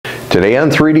Today on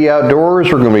 3D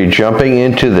Outdoors, we're going to be jumping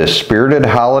into the Spirited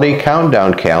Holiday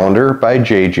Countdown Calendar by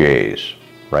JJ's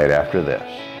right after this.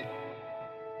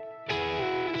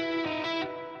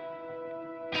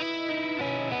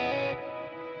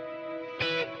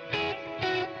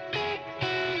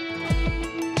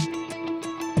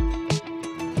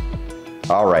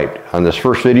 All right, on this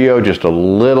first video, just a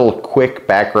little quick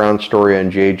background story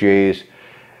on JJ's.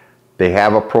 They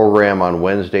have a program on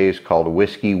Wednesdays called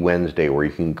Whiskey Wednesday where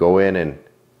you can go in and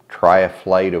try a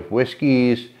flight of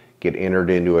whiskeys, get entered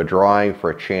into a drawing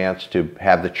for a chance to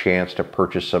have the chance to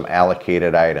purchase some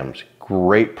allocated items.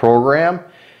 Great program.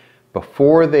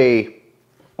 Before they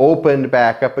opened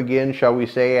back up again, shall we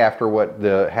say, after what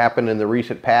happened in the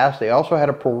recent past, they also had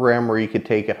a program where you could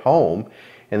take it home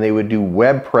and they would do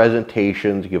web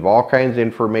presentations, give all kinds of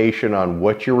information on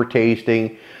what you were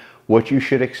tasting, what you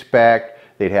should expect.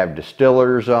 They'd have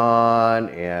distillers on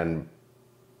and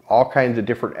all kinds of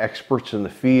different experts in the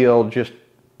field just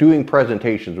doing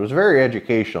presentations. It was very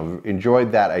educational.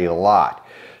 Enjoyed that a lot.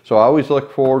 So I always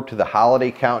look forward to the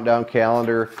holiday countdown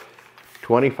calendar,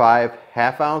 25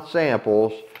 half-ounce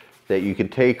samples that you can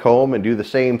take home and do the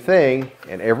same thing.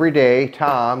 And every day,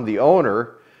 Tom, the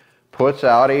owner, puts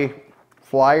out a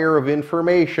flyer of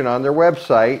information on their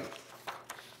website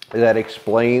that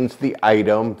explains the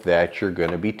item that you're going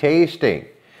to be tasting.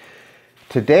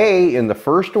 Today, in the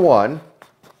first one,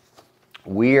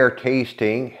 we are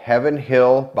tasting Heaven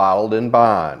Hill Bottled in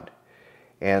Bond.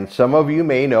 And some of you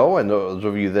may know, and those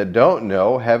of you that don't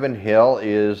know, Heaven Hill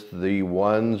is the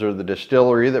ones or the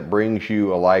distillery that brings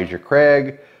you Elijah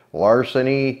Craig,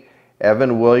 Larceny,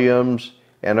 Evan Williams,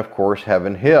 and of course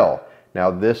Heaven Hill.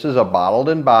 Now this is a bottled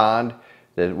in bond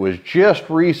that was just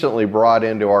recently brought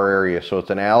into our area, so it's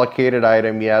an allocated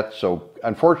item yet, so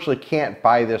unfortunately can't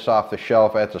buy this off the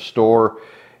shelf at the store.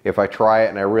 If I try it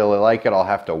and I really like it, I'll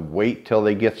have to wait till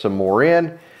they get some more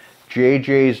in.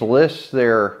 JJ's lists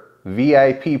their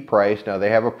VIP price. Now they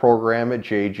have a program at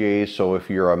JJ's, so if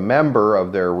you're a member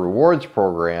of their rewards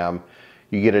program,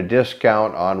 you get a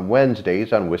discount on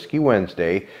Wednesdays, on Whiskey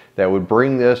Wednesday, that would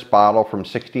bring this bottle from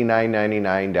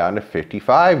 $69.99 down to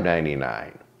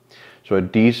 $55.99. So a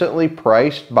decently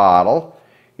priced bottle.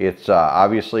 It's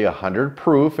obviously 100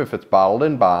 proof if it's bottled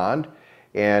in bond.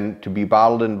 And to be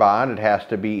bottled in bond, it has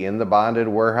to be in the bonded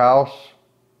warehouse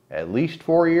at least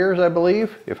 4 years, I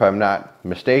believe, if I'm not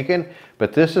mistaken.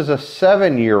 But this is a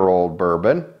 7-year-old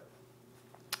bourbon,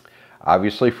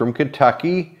 obviously from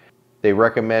Kentucky. They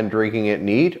recommend drinking it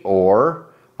neat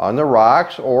or on the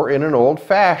rocks or in an old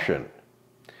fashioned.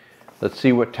 Let's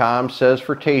see what Tom says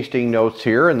for tasting notes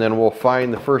here, and then we'll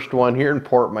find the first one here and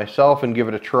pour it myself and give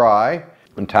it a try.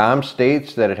 And Tom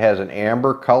states that it has an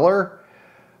amber color.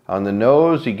 On the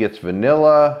nose, he gets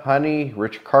vanilla, honey,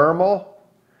 rich caramel.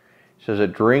 He says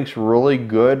it drinks really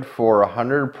good for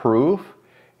 100 proof,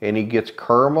 and he gets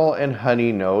caramel and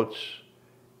honey notes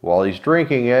while he's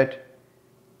drinking it,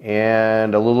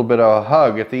 and a little bit of a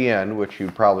hug at the end, which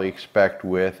you'd probably expect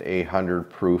with a 100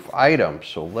 proof item.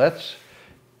 So let's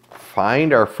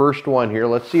find our first one here.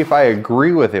 Let's see if I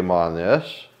agree with him on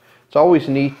this. It's always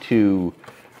neat to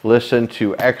listen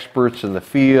to experts in the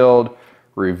field,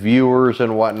 reviewers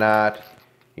and whatnot.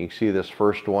 You can see this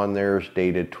first one there is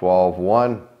dated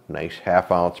 12/1. Nice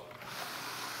half-ounce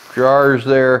jars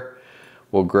there.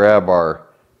 We'll grab our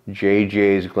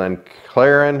JJ's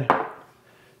Glencairn.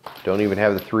 Don't even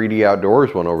have the 3D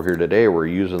Outdoors one over here today. We're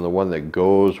using the one that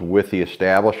goes with the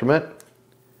establishment.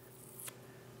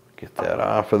 Get that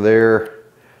off of there.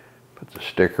 Put the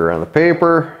sticker on the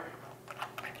paper.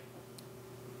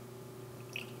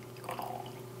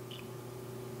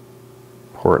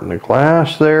 Pour it in the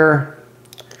glass there.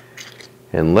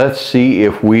 And let's see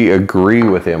if we agree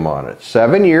with him on it.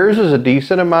 7 years is a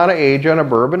decent amount of age on a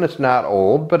bourbon. It's not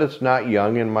old, but it's not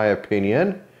young in my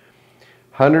opinion.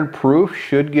 100 proof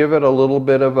should give it a little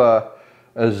bit of a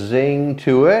zing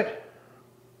to it.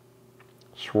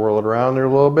 Swirl it around there a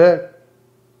little bit.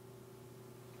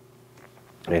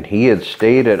 And he had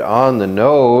stated on the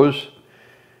nose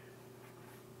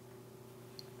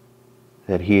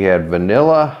that he had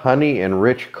vanilla, honey, and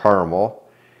rich caramel.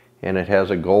 And it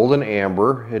has a golden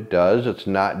amber. It does. It's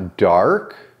not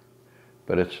dark,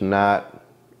 but it's not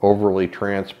overly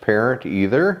transparent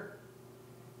either.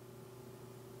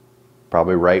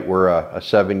 Probably right where a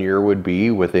 7-year would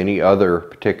be with any other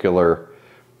particular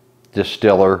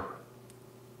distiller.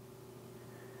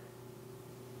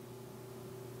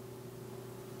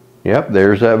 Yep,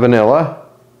 there's that vanilla.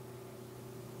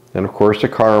 And of course the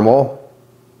caramel.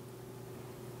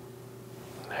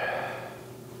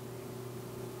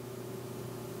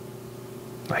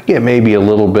 I get maybe a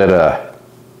little bit of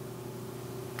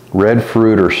red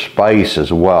fruit or spice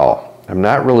as well. I'm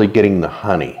not really getting the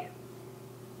honey,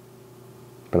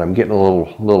 but I'm getting a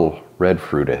little red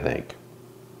fruit, I think.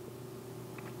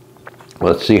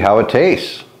 Let's see how it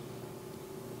tastes.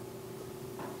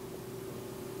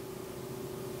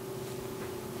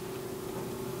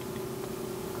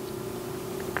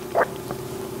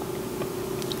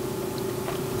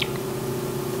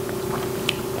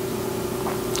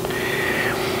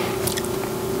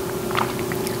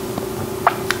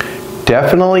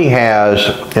 Definitely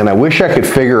has, and I wish I could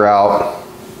figure out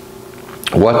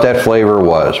what that flavor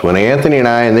was. When Anthony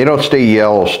and they don't stay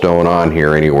Yellowstone on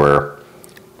here anywhere,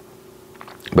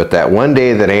 but that one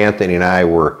day that Anthony and I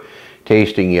were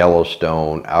tasting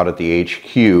Yellowstone out at the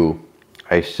HQ,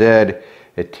 I said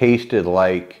it tasted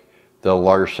like the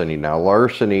Larceny. Now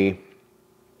Larceny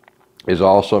is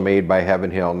also made by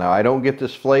Heaven Hill. Now I don't get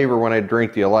this flavor when I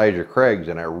drink the Elijah Craig's,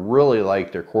 and I really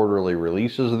like their quarterly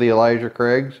releases of the Elijah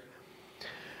Craig's.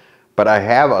 But I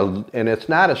have and it's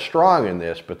not as strong in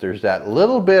this, but there's that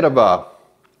little bit of a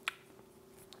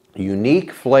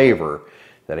unique flavor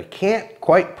that I can't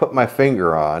quite put my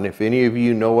finger on. If any of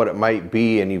you know what it might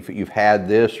be, and you've had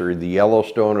this or the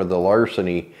Yellowstone or the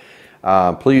Larceny,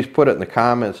 please put it in the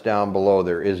comments down below.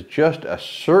 There is just a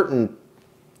certain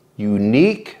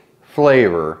unique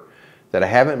flavor that I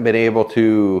haven't been able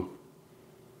to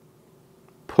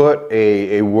put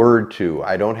a word to.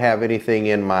 I don't have anything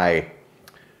in my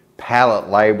palette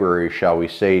library, shall we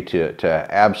say, to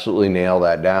absolutely nail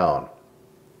that down.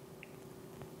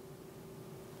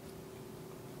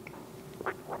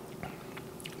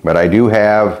 But I do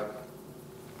have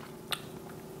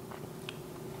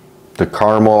the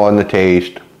caramel on the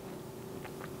taste.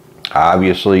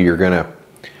 Obviously you're gonna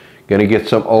get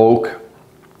some oak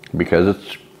because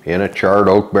it's in a charred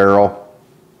oak barrel.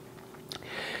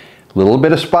 A little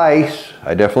bit of spice.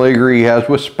 I definitely agree, as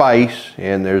with spice,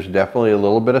 and there's definitely a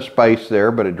little bit of spice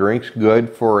there, but it drinks good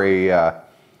for a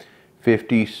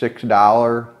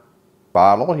 $56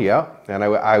 bottle. Yeah, and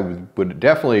I would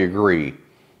definitely agree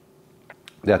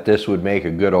that this would make a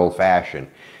good old-fashioned.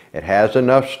 It has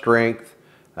enough strength,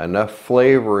 enough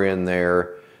flavor in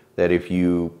there that if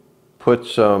you put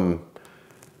some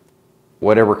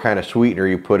whatever kind of sweetener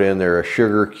you put in there, a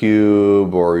sugar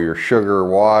cube or your sugar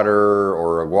water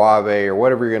or agave or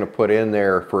whatever you're going to put in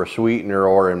there for a sweetener,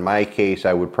 or in my case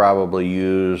I would probably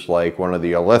use like one of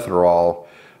the erythritol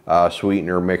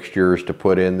sweetener mixtures to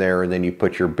put in there, and then you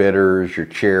put your bitters, your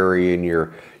cherry, and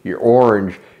your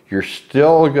orange. You're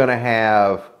still going to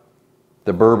have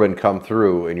the bourbon come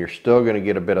through, and you're still going to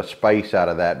get a bit of spice out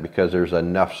of that because there's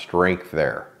enough strength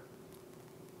there.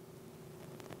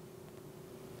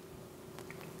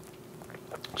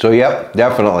 So yep,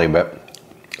 definitely, but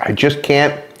I just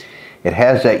can't, it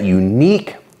has that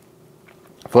unique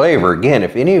flavor. Again,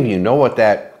 if any of you know what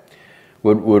that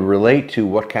would relate to,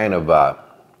 what kind of a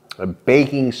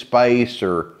baking spice,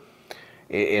 or,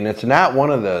 and it's not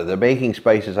one of the baking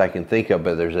spices I can think of,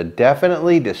 but there's a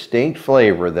definitely distinct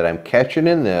flavor that I'm catching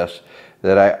in this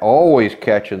that I always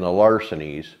catch in the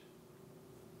Larceny's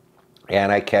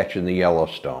and I catch in the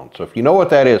Yellowstone. So if you know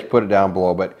what that is, put it down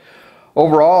below. But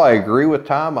overall, I agree with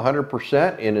Tom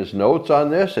 100% in his notes on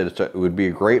this. It would be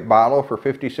a great bottle for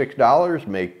 $56,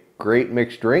 make great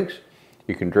mixed drinks.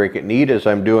 You can drink it neat as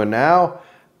I'm doing now.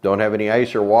 Don't have any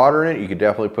ice or water in it. You could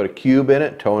definitely put a cube in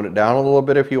it, tone it down a little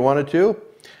bit if you wanted to.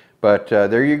 But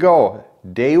there you go.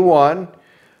 Day one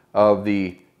of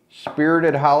the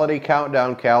Spirited Holiday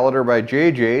Countdown Calendar by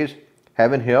JJ's,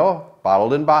 Heaven Hill,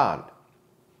 bottled in bond.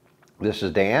 This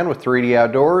is Dan with 3D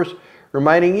Outdoors,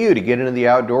 reminding you to get into the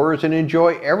outdoors and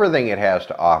enjoy everything it has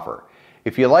to offer.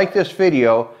 If you like this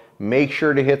video, make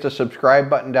sure to hit the subscribe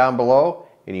button down below,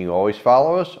 and you can always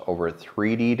follow us over at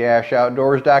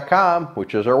 3d-outdoors.com,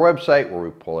 which is our website where we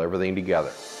pull everything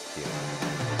together. See you.